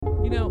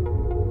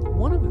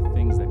One of the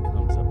things that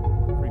comes up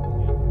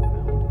frequently, I have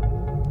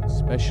found,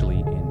 especially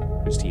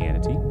in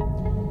Christianity,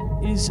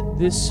 is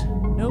this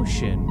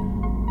notion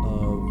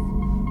of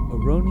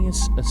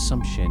erroneous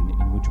assumption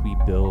in which we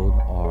build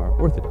our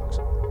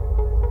orthodoxy.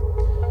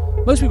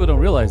 Most people don't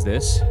realize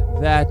this,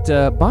 that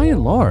by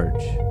and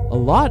large, a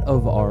lot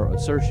of our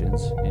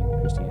assertions in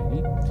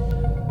Christianity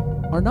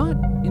are not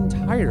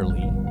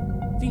entirely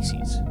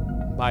theses.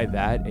 By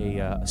that,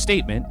 a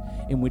statement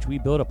in which we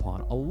build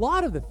upon. A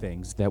lot of the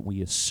things that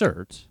we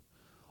assert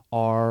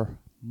are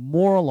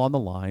more along the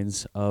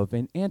lines of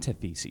an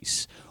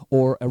antithesis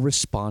or a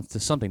response to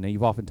something. Now,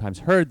 you've oftentimes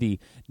heard the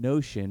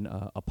notion,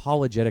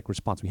 apologetic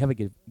response. We have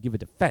to give a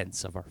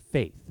defense of our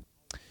faith.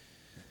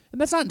 And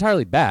that's not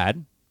entirely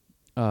bad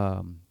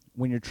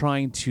when you're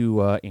trying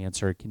to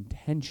answer a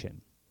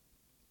contention.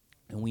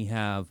 And we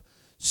have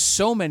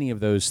so many of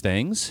those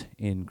things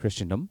in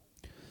Christendom,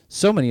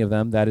 so many of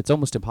them that it's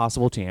almost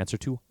impossible to answer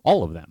to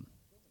all of them.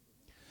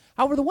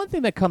 However, the one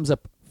thing that comes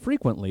up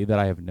frequently that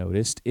I have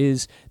noticed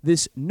is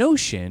this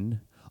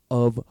notion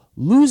of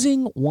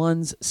losing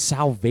one's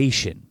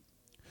salvation.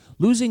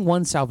 Losing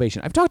one's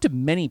salvation. I've talked to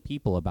many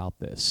people about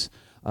this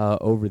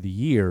over the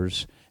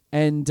years,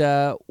 and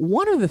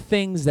one of the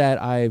things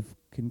that I've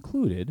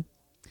concluded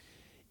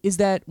is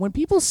that when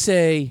people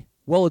say,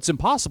 well, it's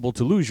impossible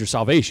to lose your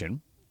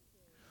salvation,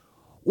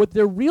 what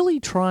they're really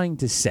trying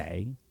to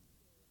say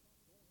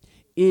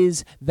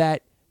is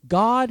that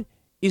God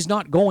is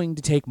not going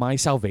to take my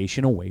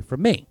salvation away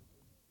from me.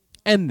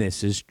 And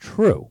this is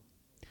true.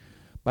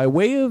 By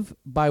way of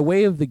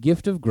the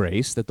gift of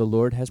grace that the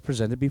Lord has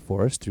presented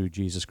before us through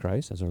Jesus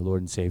Christ as our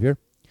Lord and Savior,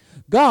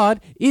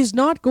 God is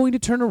not going to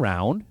turn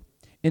around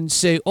and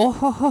say, oh,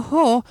 ho, ho,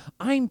 ho,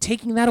 I'm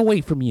taking that away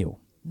from you.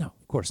 No,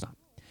 of course not.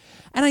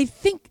 And I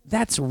think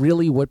that's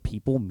really what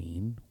people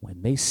mean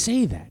when they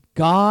say that.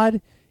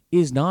 God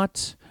is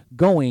not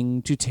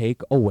going to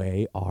take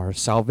away our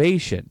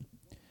salvation.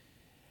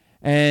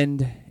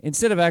 And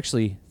instead of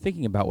actually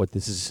thinking about what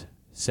this is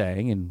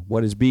saying and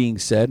what is being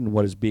said and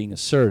what is being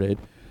asserted,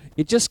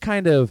 it just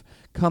kind of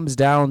comes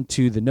down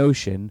to the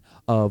notion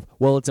of,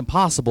 well, it's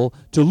impossible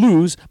to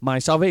lose my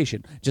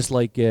salvation. Just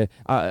like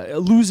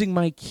losing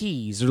my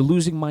keys or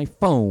losing my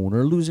phone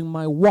or losing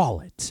my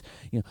wallet.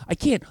 I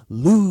can't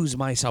lose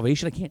my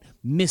salvation. I can't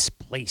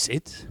misplace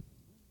it.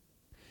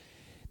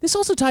 This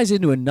also ties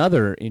into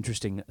another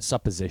interesting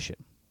supposition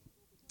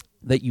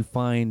that you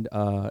find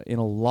in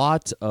a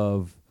lot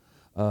of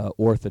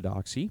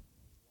orthodoxy,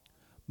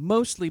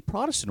 mostly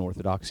Protestant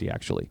orthodoxy,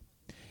 actually.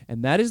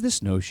 And that is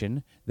this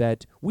notion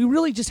that we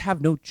really just have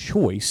no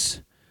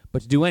choice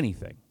but to do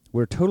anything.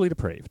 We're totally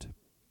depraved.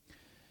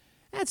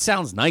 That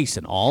sounds nice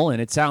and all, and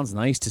it sounds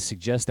nice to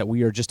suggest that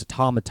we are just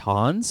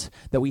automatons,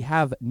 that we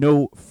have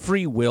no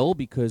free will,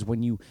 because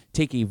when you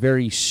take a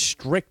very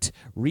strict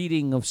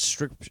reading of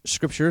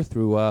Scripture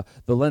through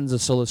the lens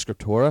of sola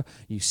scriptura,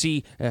 you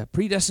see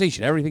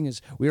predestination.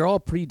 We are all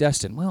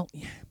predestined. Well,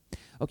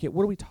 okay,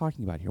 what are we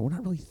talking about here? We're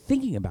not really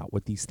thinking about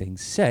what these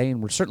things say,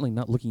 and we're certainly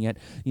not looking at,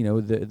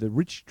 the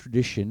rich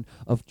tradition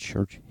of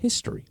church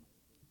history.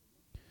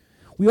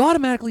 We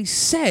automatically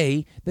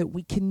say that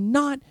we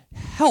cannot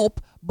help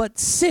but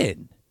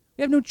sin.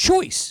 We have no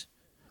choice.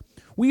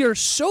 We are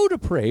so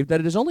depraved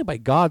that it is only by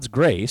God's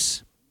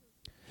grace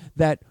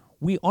that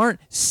we aren't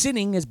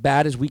sinning as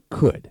bad as we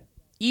could.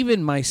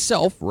 Even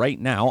myself, right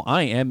now,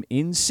 I am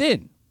in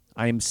sin.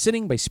 I am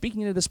sinning by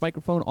speaking into this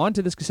microphone,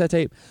 onto this cassette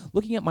tape,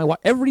 looking at my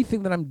watch.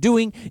 Everything that I'm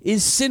doing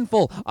is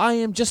sinful. I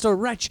am just a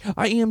wretch.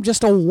 I am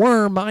just a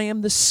worm. I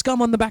am the scum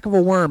on the back of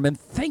a worm. And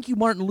thank you,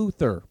 Martin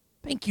Luther.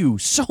 Thank you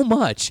so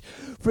much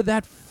for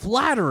that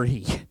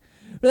flattery,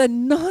 for that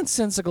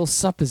nonsensical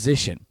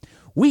supposition.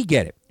 We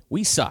get it.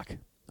 We suck.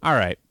 All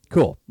right,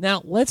 cool.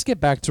 Now, let's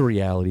get back to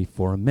reality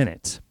for a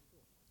minute.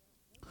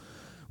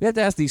 We have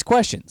to ask these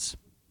questions.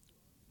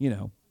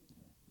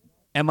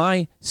 Am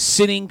I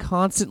sinning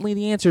constantly?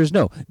 The answer is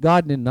no.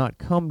 God did not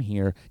come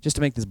here just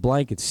to make this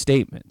blanket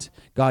statement.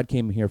 God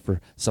came here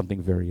for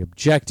something very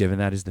objective, and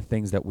that is the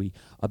things that we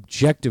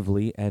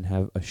objectively and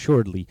have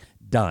assuredly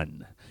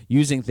done.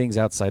 Using things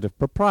outside of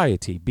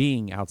propriety,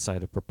 being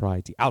outside of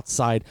propriety,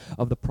 outside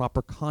of the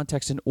proper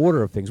context and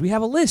order of things. We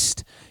have a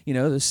list,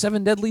 the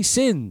 7 deadly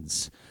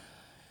sins.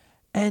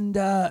 And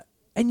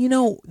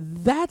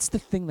that's the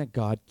thing that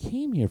God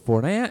came here for.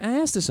 And I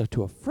asked this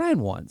to a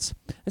friend once.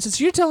 I said,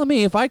 so you're telling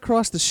me if I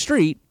cross the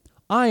street,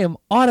 I am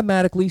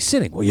automatically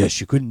sinning? Well, yes,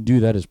 you couldn't do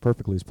that as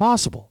perfectly as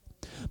possible.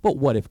 But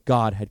what if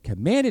God had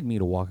commanded me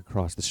to walk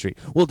across the street?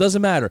 Well, it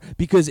doesn't matter,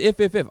 because if.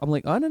 I'm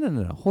like, oh,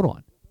 no, hold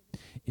on.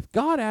 If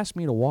God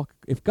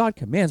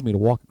commands me to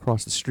walk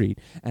across the street,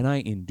 and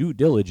I, in due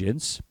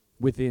diligence,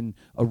 within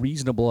a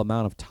reasonable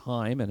amount of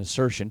time and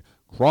assertion,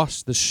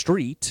 cross the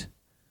street,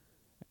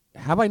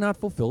 have I not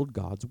fulfilled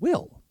God's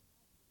will?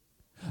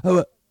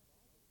 Well,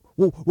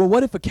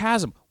 what if a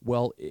chasm?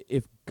 Well,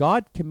 if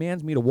God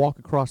commands me to walk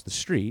across the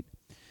street,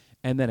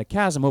 and then a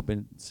chasm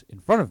opens in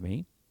front of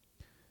me,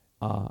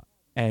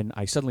 and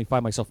I suddenly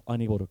find myself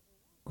unable to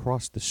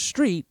cross the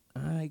street,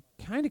 I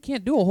kind of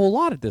can't do a whole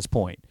lot at this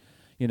point.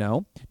 you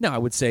know. Now, I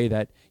would say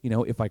that,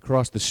 if I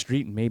crossed the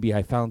street and maybe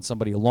I found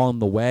somebody along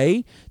the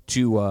way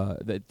to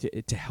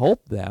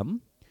help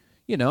them,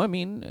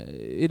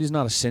 it is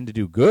not a sin to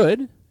do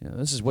good.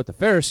 This is what the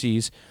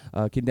Pharisees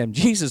condemned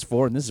Jesus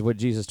for, and this is what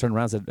Jesus turned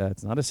around and said,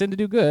 it's not a sin to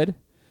do good,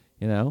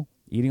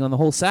 eating on the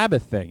whole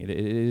Sabbath thing. It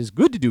is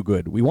good to do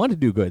good. We want to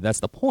do good.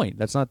 That's the point.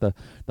 That's not the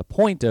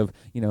point of,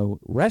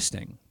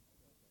 resting.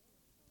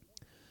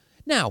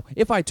 Now,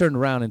 if I turned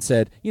around and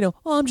said,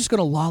 I'm just going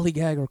to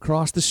lollygag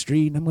across the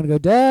street, and I'm going to go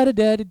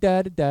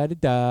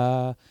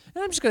da-da-da-da-da-da-da-da,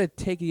 and I'm just going to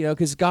take it,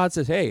 because God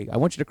says, hey, I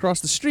want you to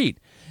cross the street.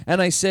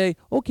 And I say,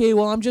 okay,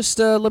 well, I'm just,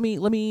 let me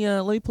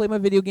play my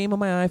video game on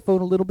my iPhone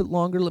a little bit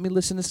longer. Let me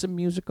listen to some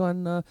music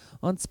on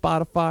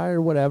Spotify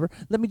or whatever.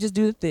 Let me just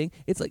do the thing.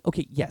 It's like,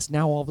 okay, yes,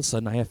 now all of a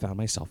sudden I have found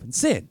myself in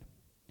sin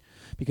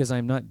because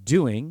I'm not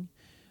doing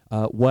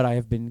what I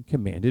have been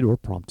commanded or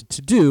prompted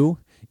to do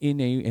in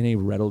a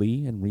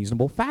readily and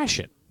reasonable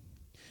fashion.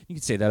 You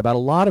can say that about a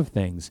lot of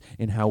things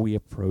in how we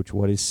approach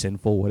what is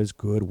sinful, what is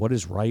good, what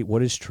is right,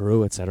 what is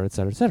true, etc.,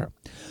 etc., etc.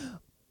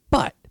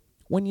 But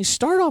when you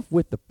start off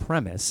with the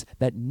premise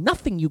that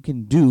nothing you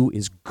can do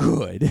is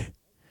good,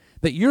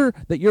 that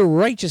your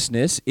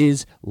righteousness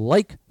is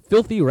like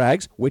filthy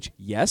rags, which,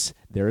 yes,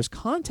 there is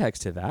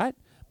context to that.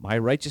 My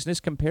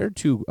righteousness compared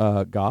to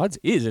God's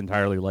is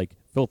entirely like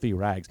filthy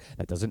rags.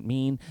 That doesn't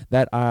mean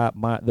that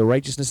the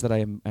righteousness that I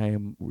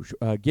am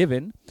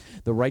given,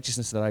 the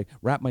righteousness that I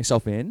wrap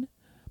myself in,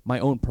 my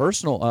own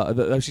personal,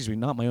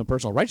 not my own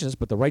personal righteousness,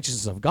 but the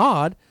righteousness of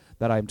God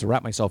that I am to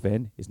wrap myself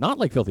in is not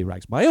like filthy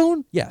rags. My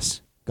own,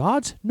 yes.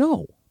 God's,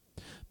 no.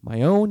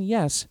 My own,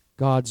 yes.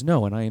 God's,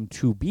 no. And I am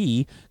to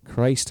be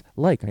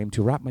Christ-like. I am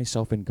to wrap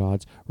myself in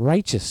God's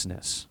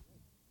righteousness.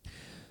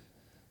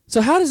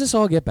 So how does this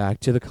all get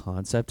back to the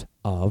concept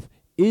of,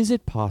 is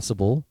it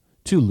possible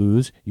to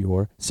lose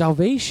your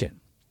salvation?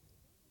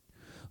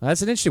 Well,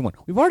 that's an interesting one.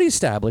 We've already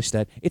established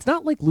that it's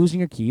not like losing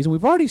your keys, and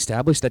we've already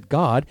established that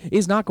God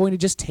is not going to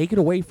just take it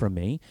away from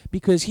me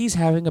because he's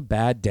having a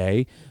bad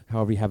day,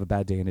 however you have a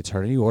bad day in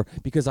eternity, or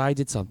because I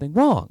did something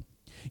wrong.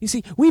 You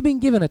see, we've been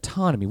given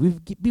autonomy.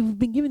 We've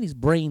been given these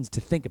brains to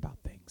think about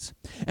things,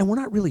 and we're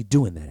not really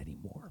doing that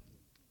anymore.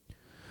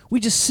 We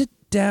just sit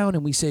down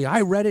and we say,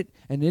 I read it,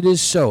 and it is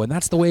so, and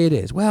that's the way it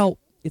is. Well,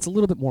 it's a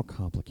little bit more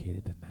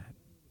complicated than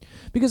that.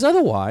 Because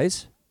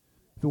otherwise,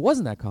 if it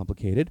wasn't that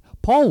complicated,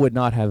 Paul would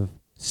not have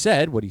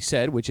said what he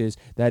said, which is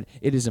that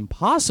it is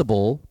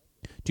impossible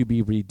to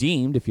be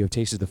redeemed if you have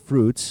tasted the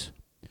fruits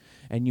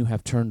and you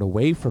have turned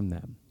away from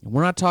them. And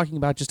we're not talking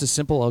about just a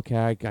simple,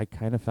 okay, I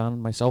kind of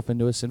found myself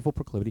into a sinful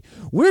proclivity.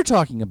 We're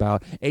talking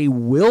about a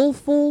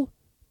willful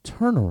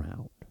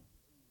turnaround.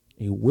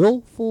 A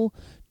willful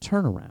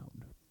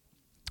turnaround.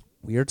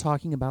 We are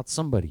talking about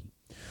somebody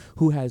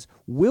who has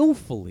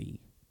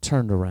willfully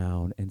turned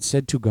around and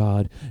said to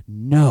God,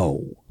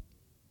 no.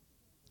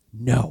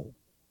 No.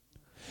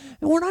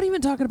 And we're not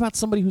even talking about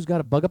somebody who's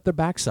got a bug up their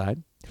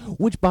backside,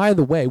 which, by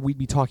the way, we'd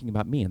be talking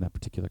about me in that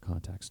particular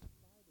context.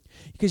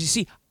 Because, you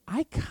see,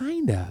 I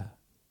kind of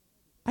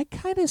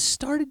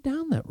started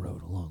down that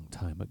road a long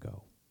time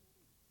ago.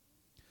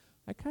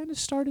 And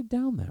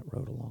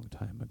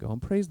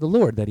praise the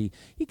Lord that he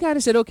kind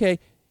of said, okay,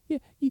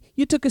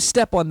 you took a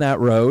step on that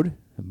road.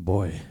 And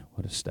boy,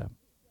 what a step.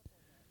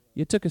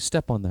 You took a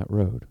step on that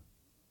road.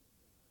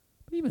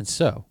 But even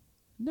so,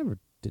 I never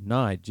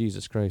denied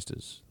Jesus Christ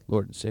as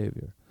Lord and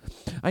Savior.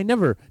 I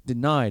never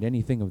denied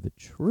anything of the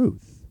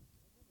truth.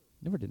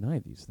 Never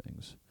denied these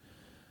things.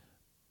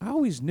 I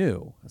always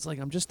knew. It's like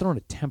I'm just throwing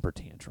a temper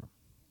tantrum.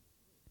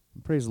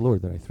 And praise the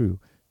Lord that I threw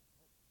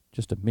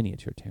just a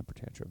miniature temper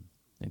tantrum.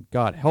 And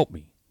God help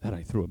me that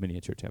I threw a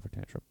miniature temper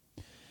tantrum.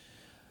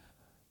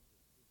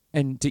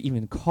 And to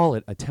even call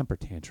it a temper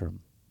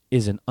tantrum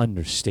is an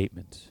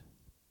understatement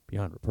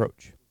beyond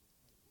reproach.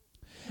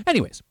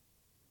 Anyways,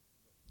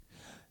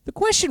 the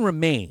question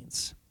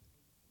remains,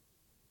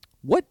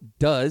 what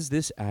does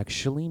this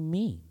actually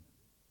mean?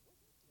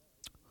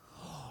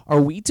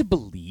 Are we to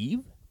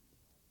believe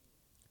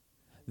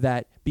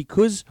that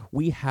because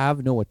we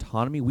have no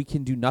autonomy, we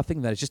can do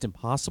nothing, that it's just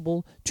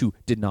impossible to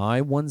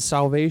deny one's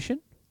salvation,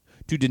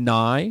 to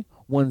deny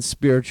one's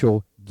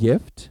spiritual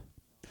gift?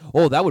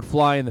 Oh, that would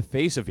fly in the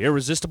face of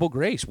irresistible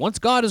grace. Once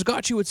God has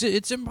got you,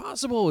 it's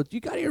impossible. You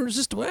got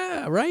irresistible,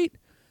 right?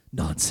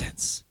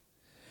 Nonsense.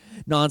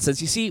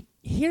 You see,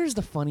 here's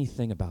the funny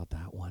thing about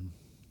that one.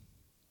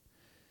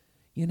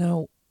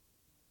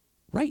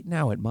 Right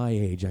now at my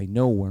age, I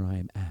know where I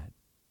am at.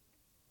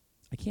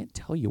 I can't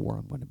tell you where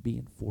I'm going to be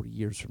in 40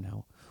 years from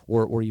now,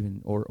 or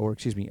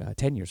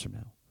 10 years from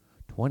now,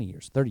 20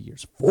 years, 30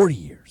 years, 40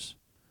 years.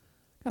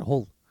 Got a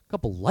whole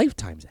couple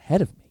lifetimes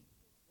ahead of me.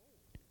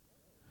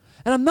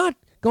 And I'm not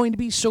going to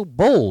be so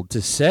bold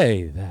to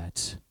say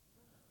that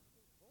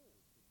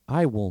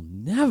I will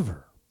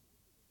never.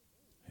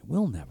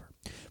 But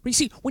you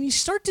see, when you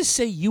start to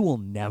say you will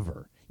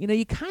never,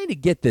 you kind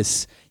of get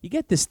this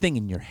thing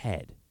in your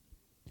head,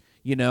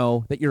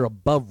 that you're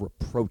above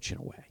reproach in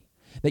a way,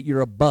 that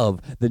you're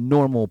above the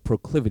normal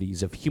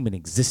proclivities of human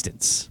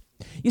existence.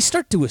 You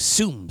start to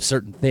assume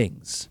certain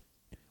things.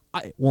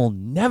 It will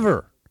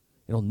never.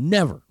 It'll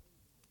never.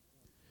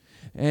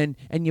 And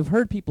you've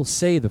heard people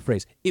say the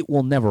phrase, it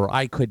will never,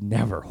 I could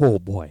never. Oh,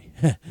 boy.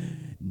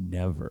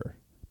 Never.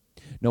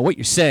 No, what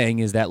you're saying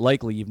is that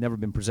likely you've never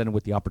been presented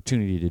with the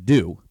opportunity to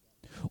do,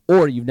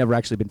 or you've never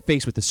actually been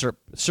faced with the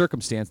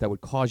circumstance that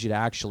would cause you to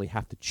actually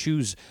have to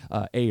choose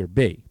A or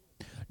B.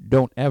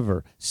 Don't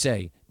ever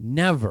say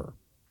never.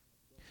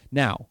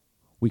 Now,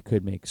 we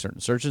could make certain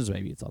assertions.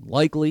 Maybe it's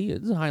unlikely.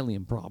 It's highly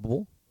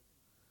improbable.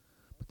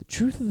 But the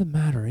truth of the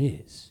matter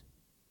is,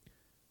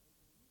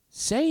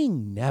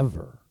 saying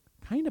never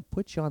kind of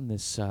puts you on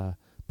this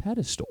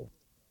pedestal.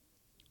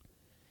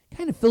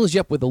 Kind of fills you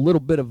up with a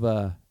little bit of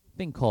a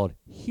thing called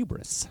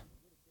hubris.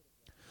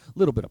 A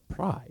little bit of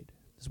pride.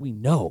 As we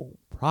know,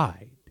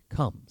 pride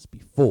comes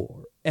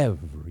before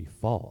every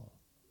fall.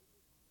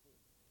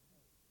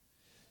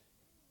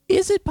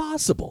 Is it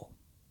possible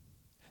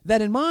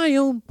that in my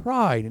own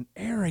pride and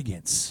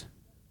arrogance,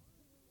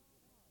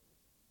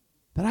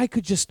 that I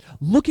could just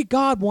look at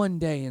God one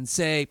day and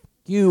say,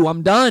 you,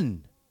 I'm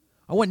done.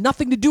 I want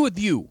nothing to do with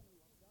you.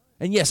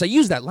 And yes, I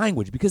use that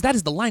language because that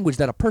is the language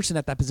that a person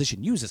at that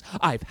position uses.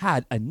 I've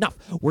had enough.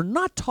 We're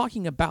not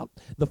talking about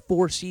the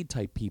 4 seed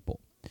type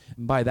people.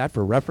 And by that,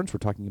 for reference, we're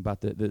talking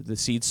about the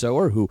seed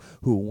sower who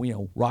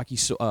rocky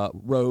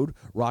road,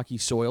 rocky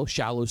soil,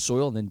 shallow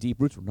soil, and then deep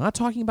roots. We're not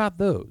talking about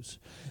those.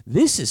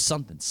 This is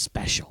something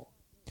special.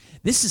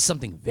 This is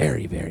something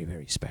very, very,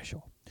 very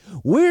special.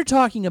 We're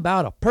talking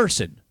about a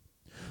person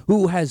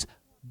who has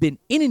been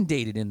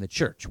inundated in the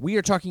church. We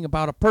are talking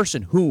about a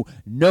person who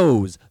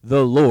knows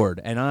the Lord,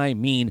 and I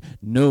mean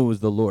knows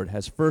the Lord,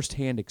 has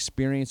firsthand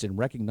experience and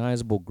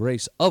recognizable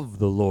grace of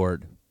the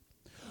Lord.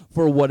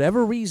 For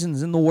whatever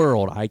reasons in the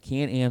world, I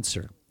can't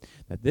answer,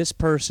 that this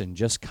person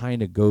just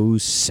kind of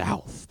goes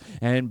south.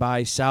 And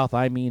by south,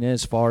 I mean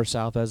as far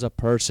south as a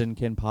person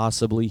can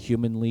possibly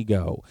humanly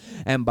go.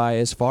 And by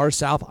as far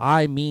south,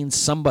 I mean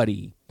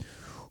somebody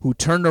who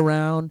turned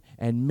around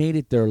and made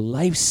it their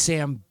life's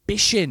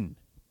ambition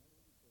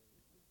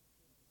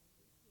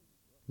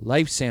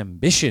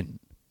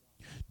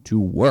to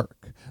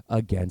work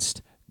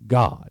against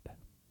God.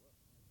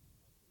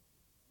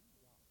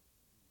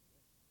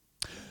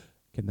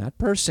 Can that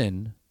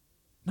person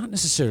not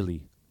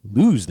necessarily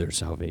lose their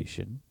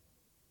salvation,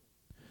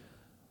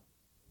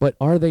 but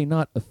are they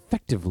not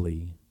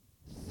effectively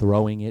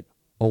throwing it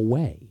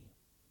away?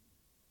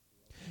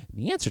 And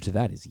the answer to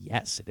that is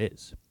yes, it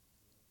is.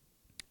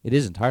 It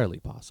is entirely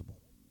possible.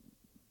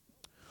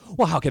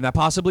 Well, how can that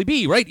possibly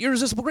be, right?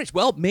 Irresistible grace.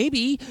 Well,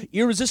 maybe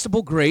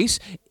irresistible grace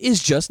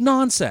is just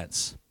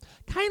nonsense.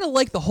 Kind of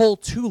like the whole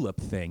tulip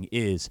thing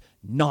is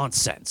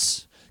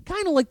nonsense.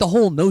 Kind of like the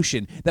whole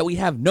notion that we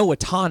have no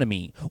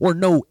autonomy or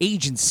no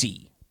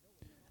agency.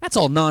 That's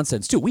all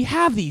nonsense, too. We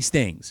have these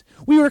things.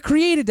 We were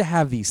created to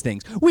have these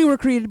things. We were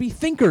created to be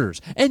thinkers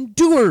and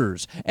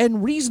doers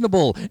and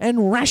reasonable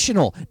and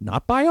rational,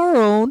 not by our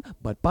own,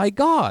 but by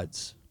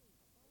God's.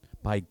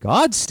 By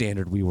God's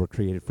standard, we were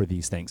created for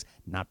these things,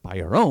 not by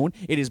our own.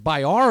 It is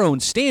by our own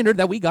standard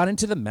that we got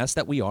into the mess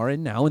that we are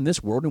in now in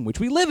this world in which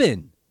we live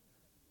in.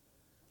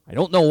 I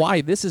don't know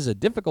why this is a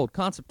difficult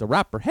concept to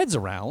wrap our heads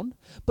around,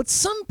 but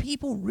some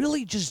people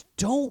really just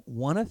don't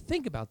want to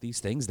think about these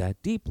things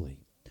that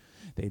deeply.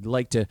 They'd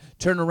like to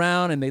turn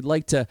around and they'd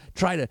like to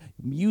try to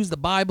use the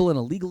Bible in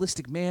a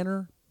legalistic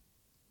manner.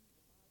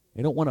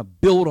 They don't want to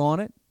build on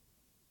it.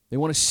 They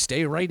want to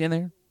stay right in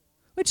there,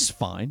 which is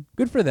fine.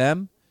 Good for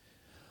them.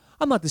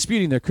 I'm not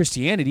disputing their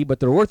Christianity,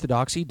 but their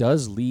orthodoxy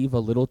does leave a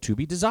little to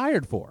be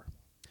desired for.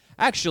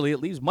 Actually,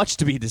 it leaves much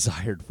to be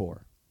desired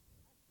for.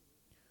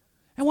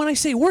 And when I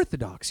say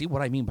orthodoxy,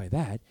 what I mean by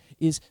that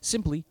is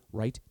simply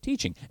right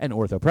teaching. And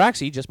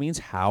orthopraxy just means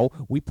how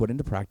we put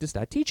into practice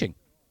that teaching.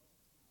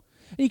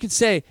 And you could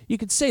say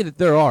that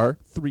there are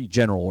 3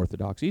 general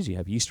orthodoxies. You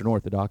have Eastern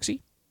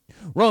Orthodoxy,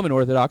 Roman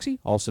Orthodoxy,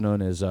 also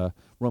known as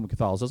Roman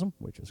Catholicism,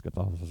 which is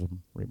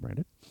Catholicism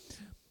rebranded,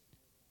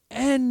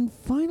 and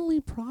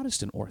finally,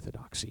 Protestant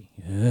Orthodoxy.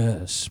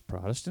 Yes,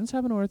 Protestants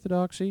have an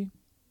orthodoxy.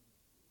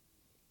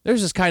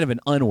 There's this kind of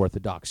an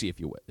unorthodoxy, if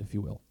you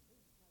will.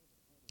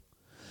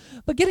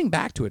 But getting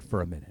back to it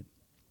for a minute,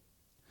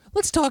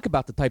 let's talk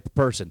about the type of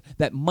person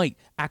that might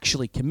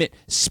actually commit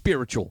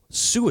spiritual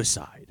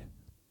suicide.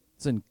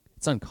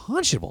 It's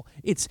unconscionable.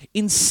 It's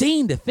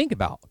insane to think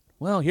about.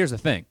 Well, here's the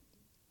thing.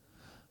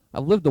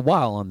 I've lived a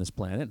while on this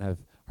planet, and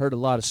I've heard a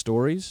lot of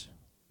stories,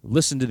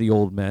 listened to the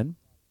old men.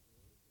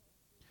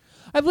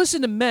 I've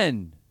listened to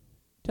men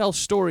tell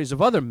stories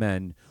of other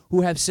men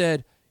who have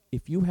said,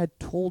 if you had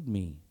told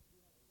me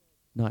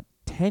not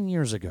 10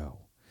 years ago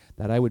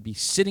that I would be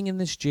sitting in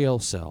this jail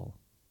cell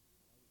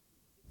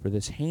for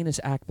this heinous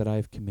act that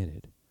I've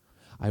committed,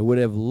 I would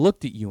have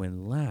looked at you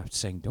and laughed,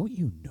 saying, don't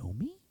you know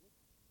me?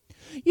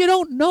 You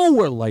don't know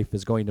where life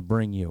is going to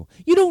bring you.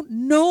 You don't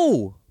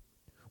know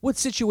what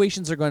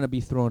situations are going to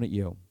be thrown at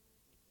you.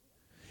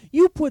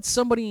 You put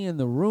somebody in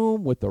the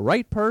room with the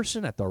right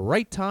person at the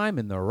right time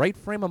in the right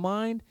frame of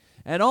mind,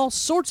 and all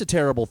sorts of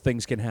terrible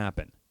things can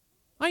happen.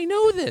 I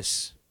know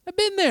this. I've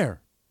been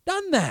there,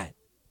 done that.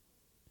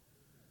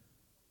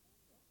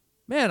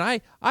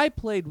 Man, I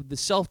played the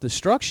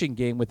self-destruction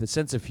game with a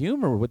sense of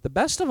humor with the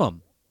best of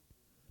them.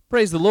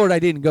 Praise the Lord, I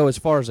didn't go as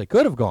far as I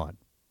could have gone.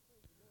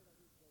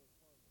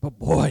 But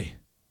boy,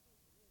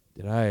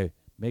 did I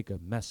make a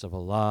mess of a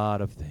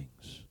lot of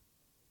things.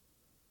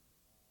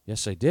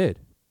 Yes, I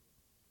did.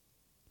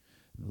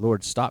 The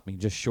Lord stopped me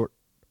just short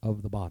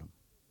of the bottom.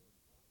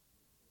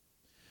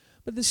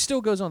 But this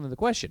still goes on to the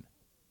question.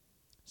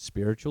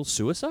 Spiritual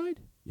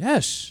suicide?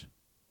 Yes.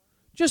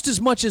 Just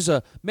as much as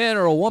a man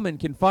or a woman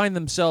can find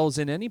themselves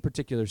in any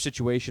particular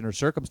situation or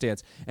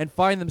circumstance and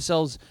find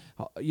themselves,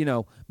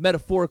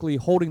 metaphorically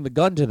holding the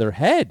gun to their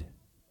head.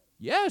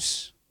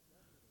 Yes.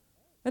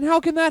 And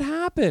how can that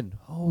happen?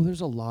 Oh,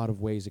 there's a lot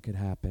of ways it could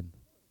happen.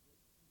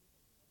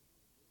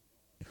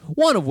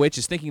 One of which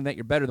is thinking that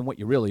you're better than what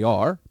you really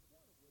are.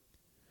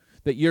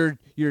 That you're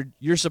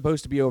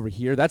supposed to be over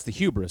here. That's the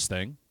hubris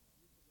thing.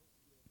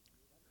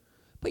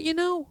 But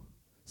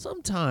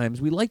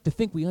sometimes we like to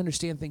think we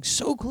understand things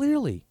so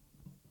clearly.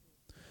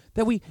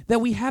 That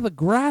we have a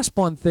grasp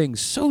on things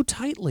so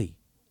tightly.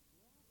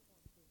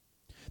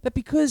 That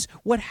because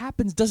what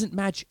happens doesn't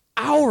match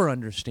our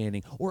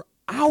understanding or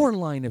our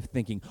line of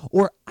thinking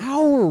or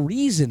our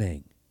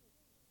reasoning,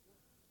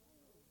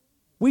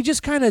 we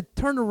just kind of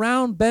turn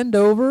around, bend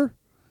over,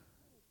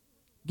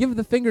 give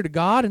the finger to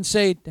God and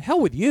say, to hell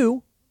with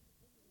you.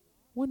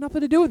 I want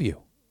nothing to do with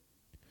you.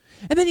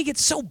 And then you get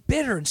so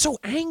bitter and so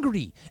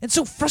angry and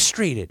so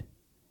frustrated.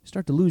 You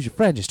start to lose your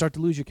friends. You start to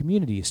lose your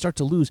community. You start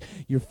to lose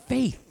your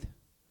faith.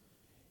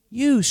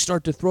 You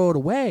start to throw it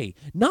away,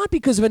 not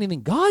because of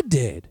anything God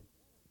did,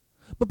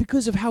 but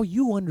because of how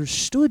you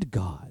understood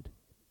God.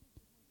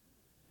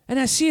 And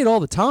I see it all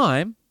the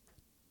time.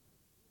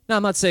 Now,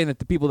 I'm not saying that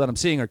the people that I'm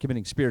seeing are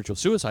committing spiritual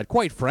suicide.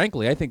 Quite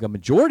frankly, I think a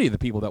majority of the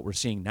people that we're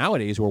seeing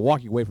nowadays who are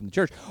walking away from the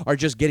church are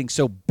just getting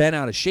so bent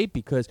out of shape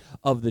because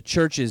of the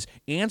church's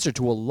answer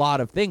to a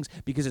lot of things,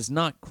 because it's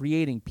not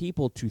creating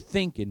people to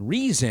think and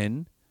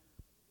reason,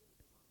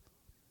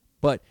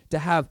 but to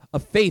have a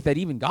faith that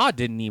even God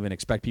didn't even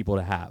expect people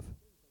to have.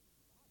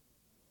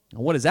 Now,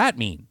 what does that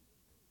mean?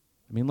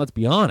 I mean, let's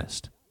be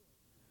honest.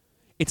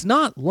 It's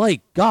not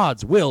like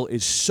God's will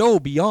is so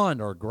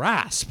beyond our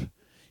grasp.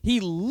 He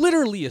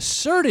literally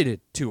asserted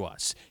it to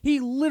us. He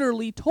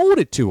literally told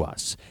it to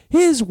us.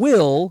 His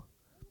will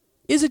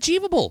is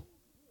achievable.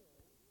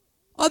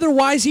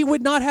 Otherwise, he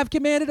would not have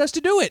commanded us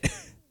to do it.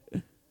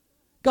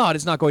 God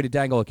is not going to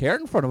dangle a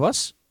carrot in front of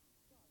us.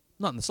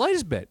 Not in the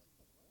slightest bit.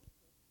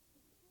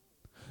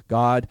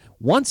 God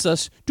wants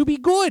us to be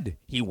good.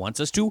 He wants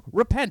us to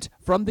repent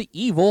from the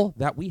evil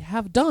that we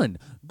have done.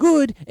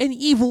 Good and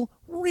evil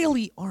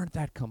really aren't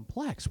that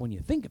complex when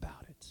you think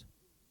about it.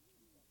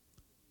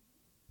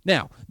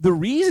 Now, the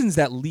reasons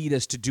that lead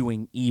us to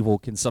doing evil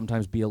can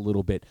sometimes be a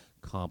little bit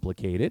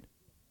complicated.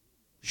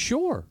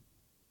 Sure.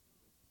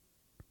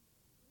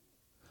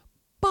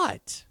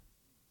 But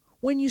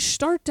when you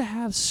start to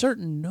have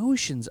certain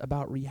notions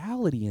about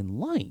reality in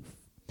life,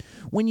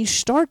 when you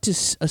start to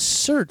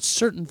assert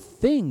certain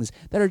things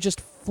that are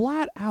just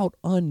flat out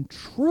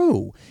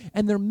untrue,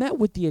 and they're met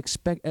with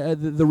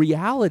the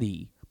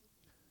reality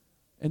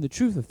and the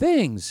truth of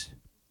things,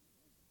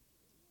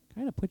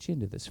 kind of puts you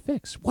into this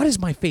fix. What is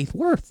my faith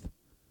worth?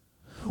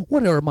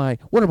 What are my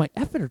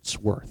efforts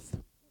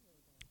worth?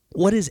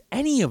 What is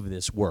any of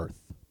this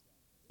worth?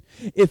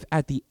 If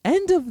at the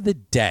end of the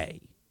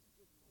day,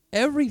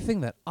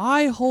 everything that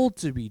I hold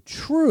to be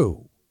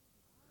true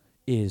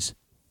is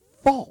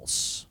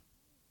false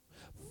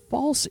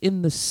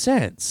in the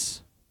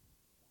sense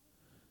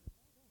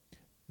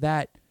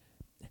that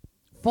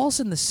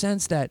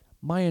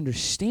my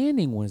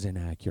understanding was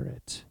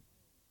inaccurate,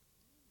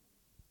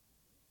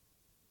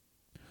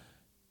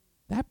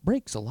 that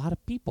breaks a lot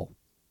of people.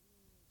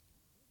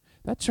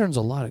 That turns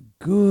a lot of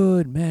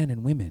good men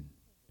and women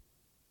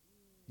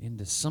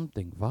into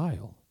something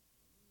vile.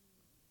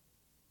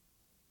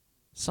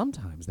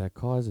 Sometimes that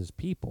causes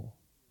people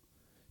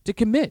to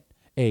commit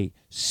a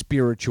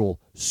spiritual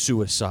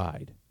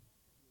suicide.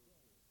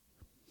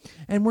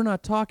 And we're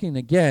not talking,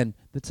 again,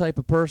 the type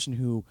of person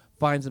who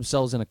finds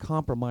themselves in a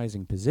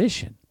compromising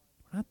position.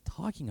 We're not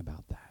talking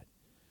about that.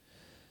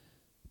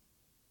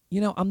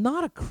 I'm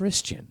not a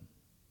Christian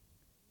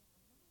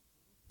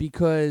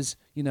because,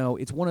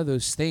 it's one of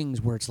those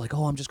things where it's like,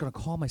 oh, I'm just going to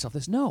call myself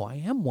this. No, I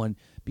am one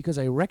because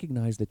I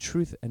recognize the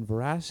truth and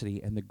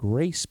veracity and the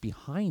grace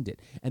behind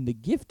it and the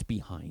gift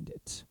behind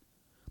it.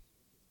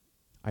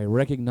 I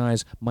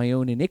recognize my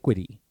own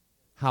iniquity,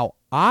 how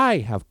I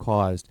have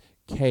caused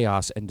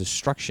chaos and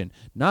destruction,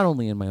 not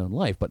only in my own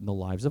life, but in the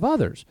lives of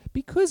others,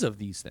 because of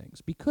these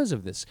things, because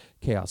of this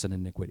chaos and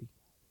iniquity.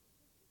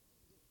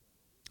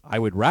 I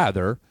would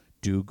rather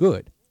do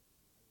good.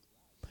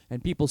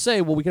 And people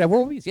say, well, we could have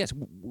world peace. Yes,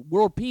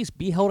 world peace,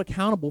 be held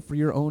accountable for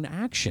your own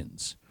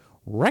actions.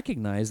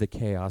 Recognize the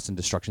chaos and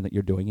destruction that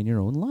you're doing in your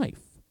own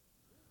life.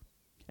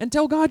 And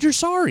tell God you're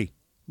sorry.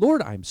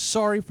 Lord, I'm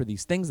sorry for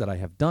these things that I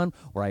have done,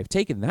 or I have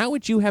taken that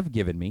which you have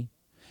given me,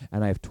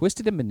 and I have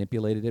twisted and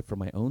manipulated it for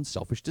my own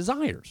selfish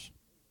desires.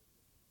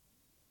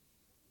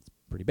 It's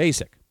pretty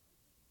basic.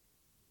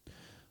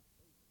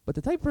 But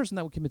the type of person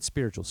that would commit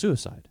spiritual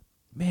suicide,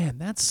 man,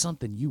 that's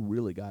something you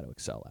really got to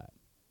excel at.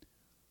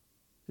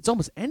 It's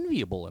almost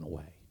enviable in a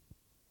way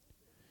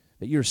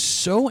that you're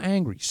so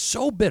angry,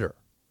 so bitter,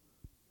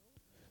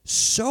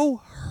 so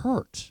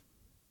hurt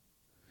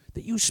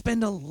that you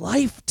spend a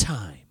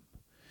lifetime,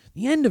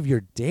 the end of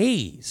your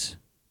days,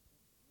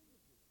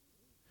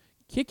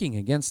 kicking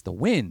against the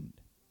wind.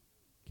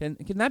 Can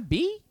that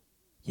be?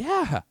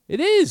 Yeah, it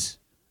is.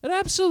 It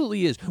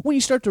absolutely is. When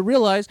you start to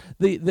realize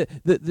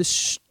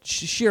the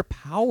sheer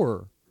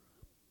power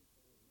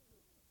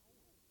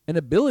and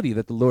ability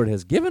that the Lord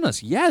has given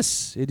us,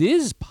 yes, it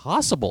is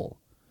possible.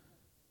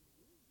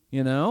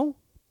 You know?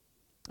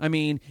 I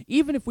mean,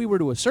 even if we were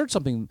to assert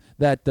something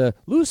that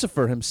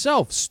Lucifer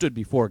himself stood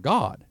before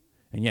God,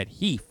 and yet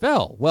he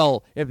fell.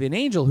 Well, if an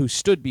angel who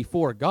stood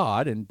before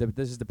God, and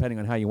this is depending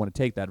on how you want to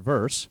take that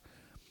verse,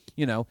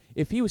 you know,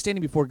 if he was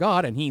standing before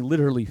God and he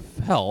literally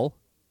fell,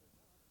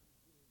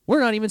 we're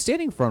not even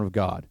standing in front of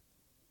God.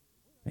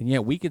 And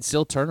yet we could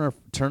still turn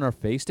our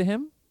face to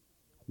him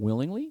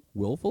willingly,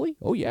 willfully.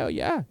 Oh,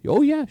 yeah.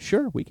 Oh, yeah,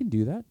 sure, we can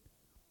do that.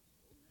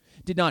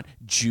 Did not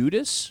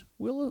Judas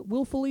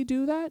willfully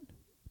do that?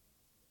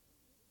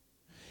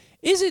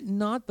 Is it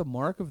not the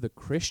mark of the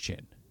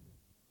Christian?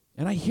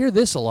 And I hear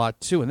this a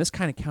lot too, and this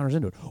kind of counters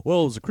into it.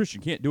 Well, as a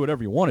Christian, you can't do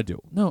whatever you want to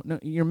do. No,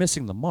 you're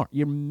missing the mark.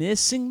 You're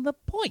missing the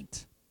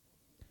point.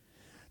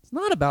 It's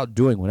not about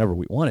doing whatever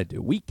we want to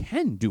do. We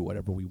can do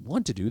whatever we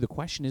want to do. The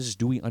question is,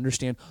 do we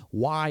understand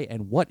why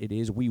and what it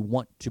is we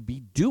want to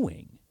be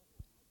doing?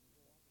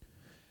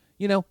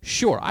 You know,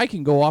 sure, I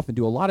can go off and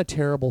do a lot of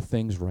terrible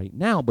things right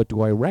now, but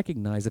do I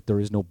recognize that there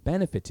is no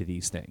benefit to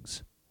these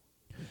things?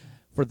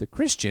 For the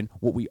Christian,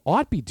 what we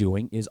ought to be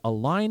doing is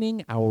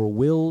aligning our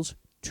wills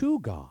to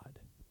God,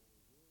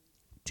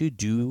 to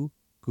do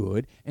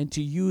good, and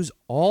to use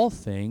all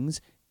things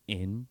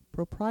in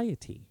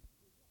propriety.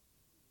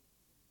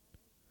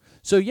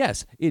 So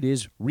yes, it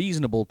is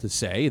reasonable to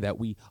say that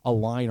we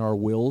align our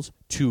wills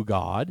to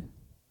God,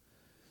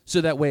 so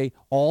that way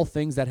all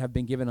things that have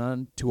been given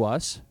unto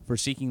us for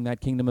seeking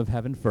that kingdom of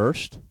heaven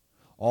first,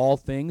 all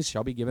things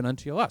shall be given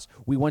unto us.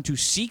 We want to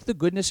seek the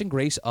goodness and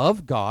grace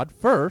of God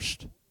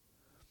first,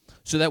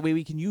 so that way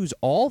we can use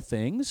all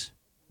things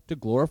to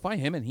glorify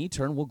him, and he in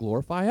turn will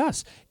glorify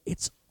us.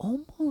 It's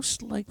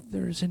almost like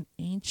there's an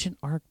ancient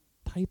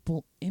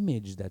archetypal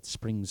image that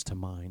springs to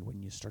mind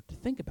when you start to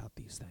think about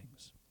these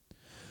things.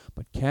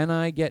 But can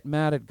I get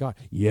mad at God?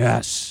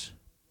 Yes.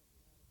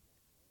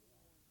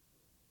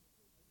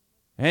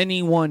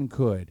 Anyone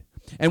could.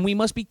 And we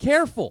must be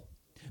careful,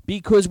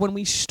 because when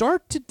we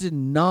start to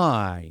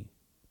deny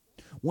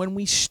what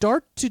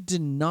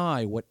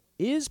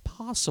is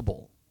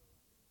possible,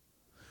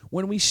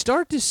 when we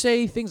start to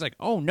say things like,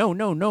 oh, no,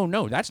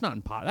 that's not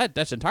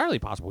that's entirely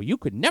possible. You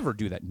could never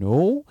do that.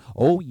 No.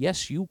 Oh,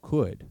 yes, you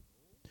could.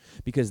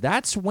 Because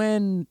that's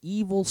when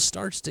evil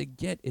starts to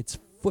get its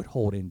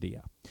foothold into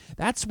you.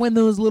 That's when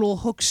those little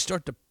hooks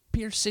start to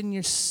pierce in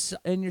your side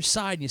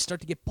and you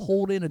start to get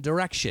pulled in a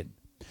direction.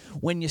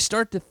 When you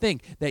start to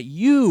think that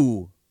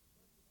you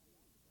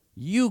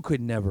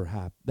could never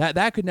happen,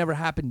 that could never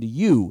happen to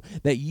you,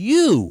 that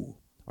you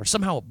are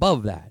somehow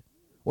above that,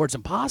 or it's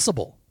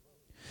impossible.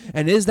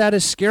 And is that a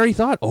scary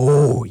thought?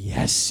 Oh,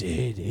 yes,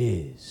 it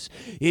is.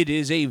 It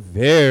is a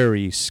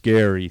very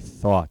scary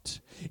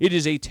thought. It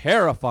is a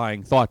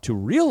terrifying thought to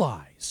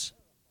realize,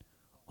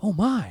 oh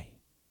my,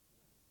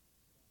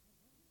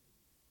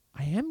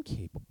 I am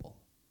capable.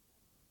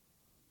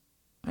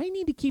 I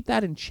need to keep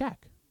that in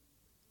check.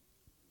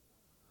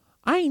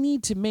 I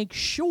need to make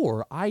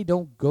sure I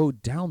don't go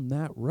down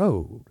that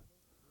road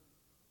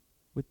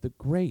with the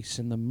grace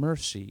and the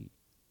mercy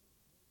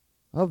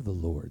of the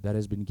Lord that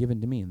has been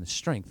given to me in the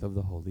strength of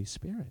the Holy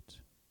Spirit.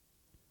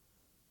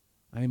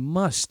 I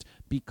must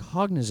be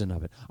cognizant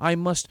of it. I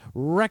must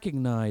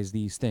recognize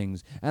these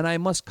things, and I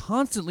must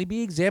constantly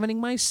be examining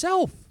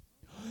myself.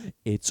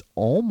 It's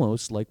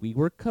almost like we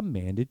were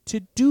commanded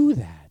to do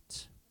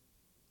that.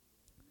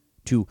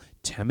 To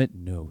temet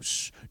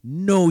nos,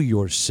 know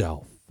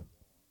yourself.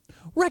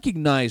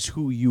 Recognize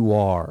who you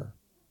are.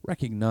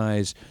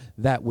 Recognize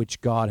that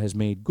which God has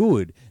made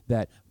good,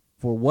 that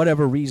for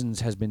whatever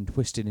reasons has been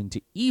twisted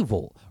into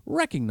evil.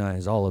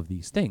 Recognize all of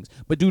these things.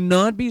 But do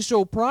not be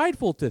so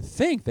prideful to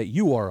think that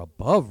you are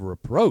above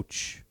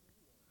reproach.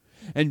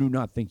 And do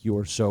not think you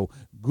are so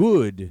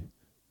good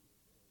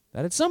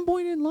that at some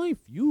point in life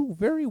you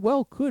very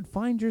well could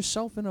find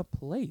yourself in a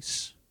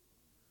place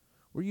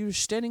where you're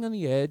standing on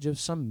the edge of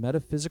some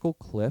metaphysical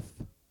cliff,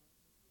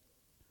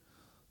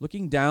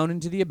 looking down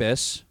into the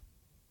abyss,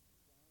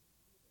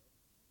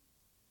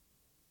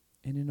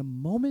 and in a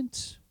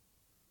moment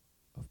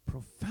of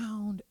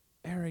profound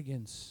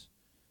arrogance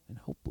and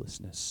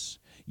hopelessness,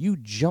 you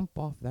jump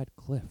off that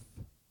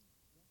cliff.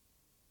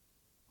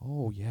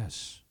 Oh,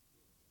 yes.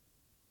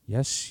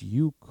 Yes,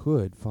 you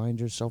could find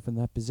yourself in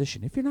that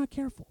position if you're not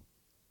careful.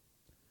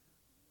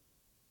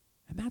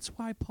 And that's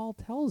why Paul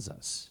tells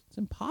us it's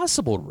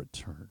impossible to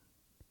return.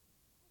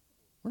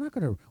 We're not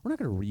going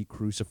to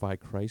re-crucify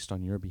Christ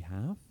on your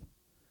behalf.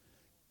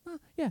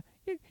 Yeah,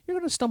 You're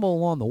going to stumble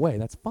along the way.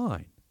 That's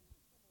fine.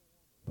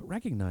 But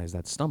recognize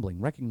that stumbling.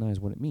 Recognize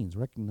what it means.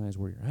 Recognize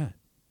where you're at.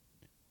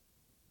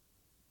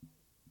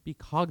 Be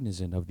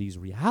cognizant of these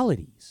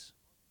realities.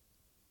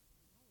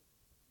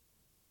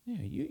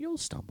 Yeah, you'll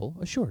stumble,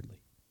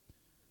 assuredly.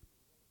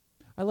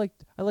 I like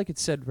it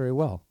said very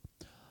well.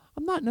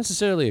 I'm not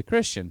necessarily a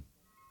Christian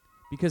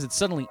because it's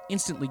suddenly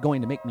instantly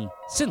going to make me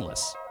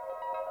sinless.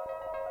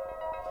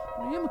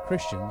 But I am a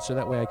Christian so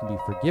that way I can be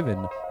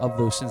forgiven of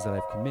those sins that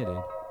I've committed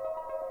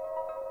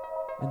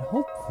and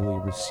hopefully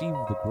receive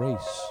the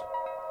grace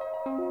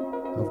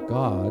of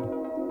God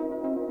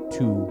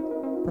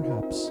to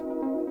perhaps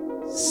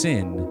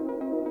sin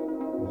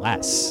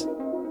less.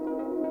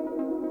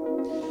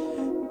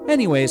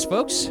 Anyways,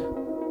 folks,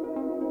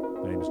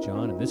 my name is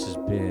John, and this has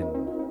been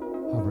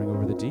Hovering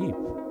Over the Deep.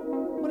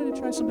 I wanted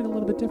to try something a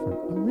little bit different.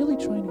 I'm really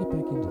trying to get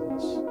back into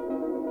this.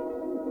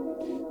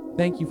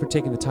 Thank you for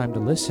taking the time to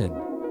listen,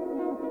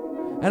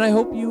 and I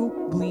hope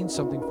you glean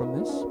something from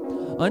this.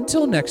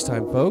 Until next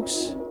time,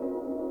 folks,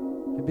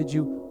 I bid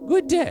you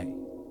good day,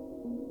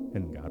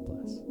 and God bless.